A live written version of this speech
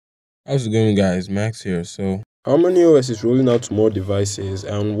How's it going, guys? Max here. So, Harmony OS is rolling out to more devices,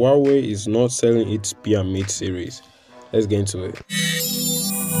 and Huawei is not selling its P and Mate series. Let's get into it.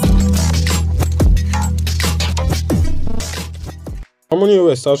 Harmony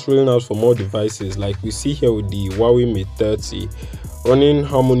OS starts rolling out for more devices, like we see here with the Huawei Mate 30 running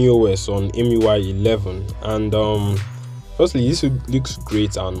Harmony OS on MUI 11. And firstly, this looks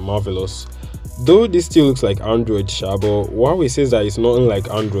great and marvelous. Though this still looks like Android, but Huawei says that it's not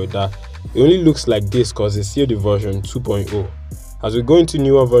unlike Android, that it only looks like this because it's still the version 2.0. As we go into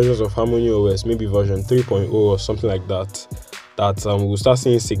newer versions of Harmony OS, maybe version 3.0 or something like that, we'll start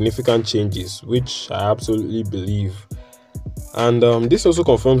seeing significant changes, which I absolutely believe. And this also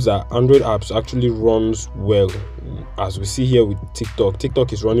confirms that Android apps actually runs well, as we see here with TikTok.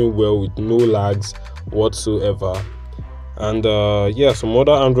 TikTok is running well with no lags whatsoever. And yeah, some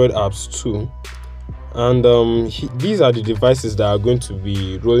other Android apps too. And these are the devices that are going to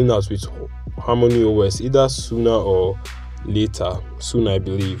be rolling out with Harmony OS either sooner or later. Soon, I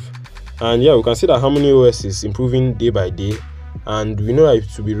believe. And yeah, we can see that Harmony OS is improving day by day, and we know that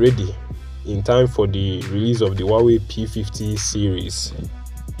it will be ready in time for the release of the Huawei P50 series.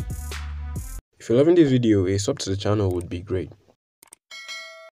 If you're loving this video, a sub to the channel would be great.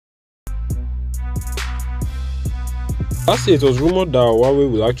 Last year, it was rumored that Huawei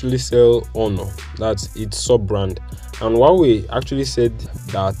will actually sell Honor, that's its sub-brand, and Huawei actually said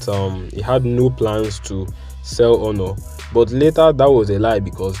that it had no plans to sell Honor, but later that was a lie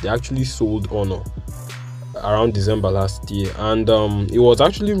because they actually sold Honor around December last year. And it was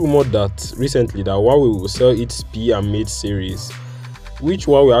actually rumored that recently that Huawei will sell its P and Mate series, which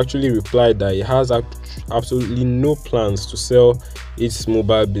Huawei actually replied that it has absolutely no plans to sell its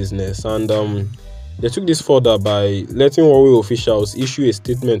mobile business. And they took this further by letting Huawei officials issue a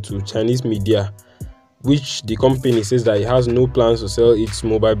statement to Chinese media, which the company says that it has no plans to sell its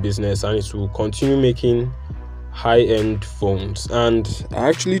mobile business and it will continue making high-end phones. And I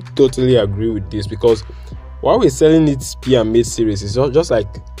actually totally agree with this, because Huawei is selling its P and Mate series is just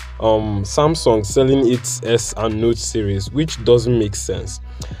like Samsung selling its S and Note series, which doesn't make sense.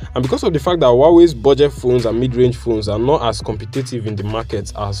 And because of the fact that Huawei's budget phones and mid-range phones are not as competitive in the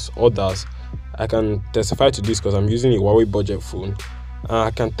market as others, I can testify to this because I'm using a Huawei budget phone.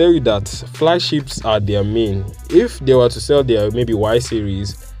 I can tell you that flagships are their main. If they were to sell their maybe Y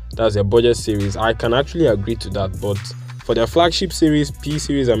series, that's their budget series, I can actually agree to that. But for their flagship series, P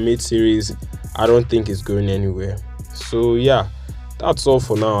series and Mate series, I don't think it's going anywhere. So yeah, that's all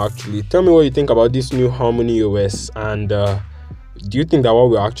for now. Actually, tell me what you think about this new Harmony OS, and do you think that Huawei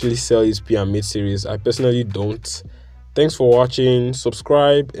will actually sell its P and Mate series? I personally don't. Thanks for watching,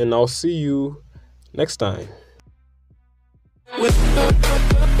 subscribe, and I'll see you next time. With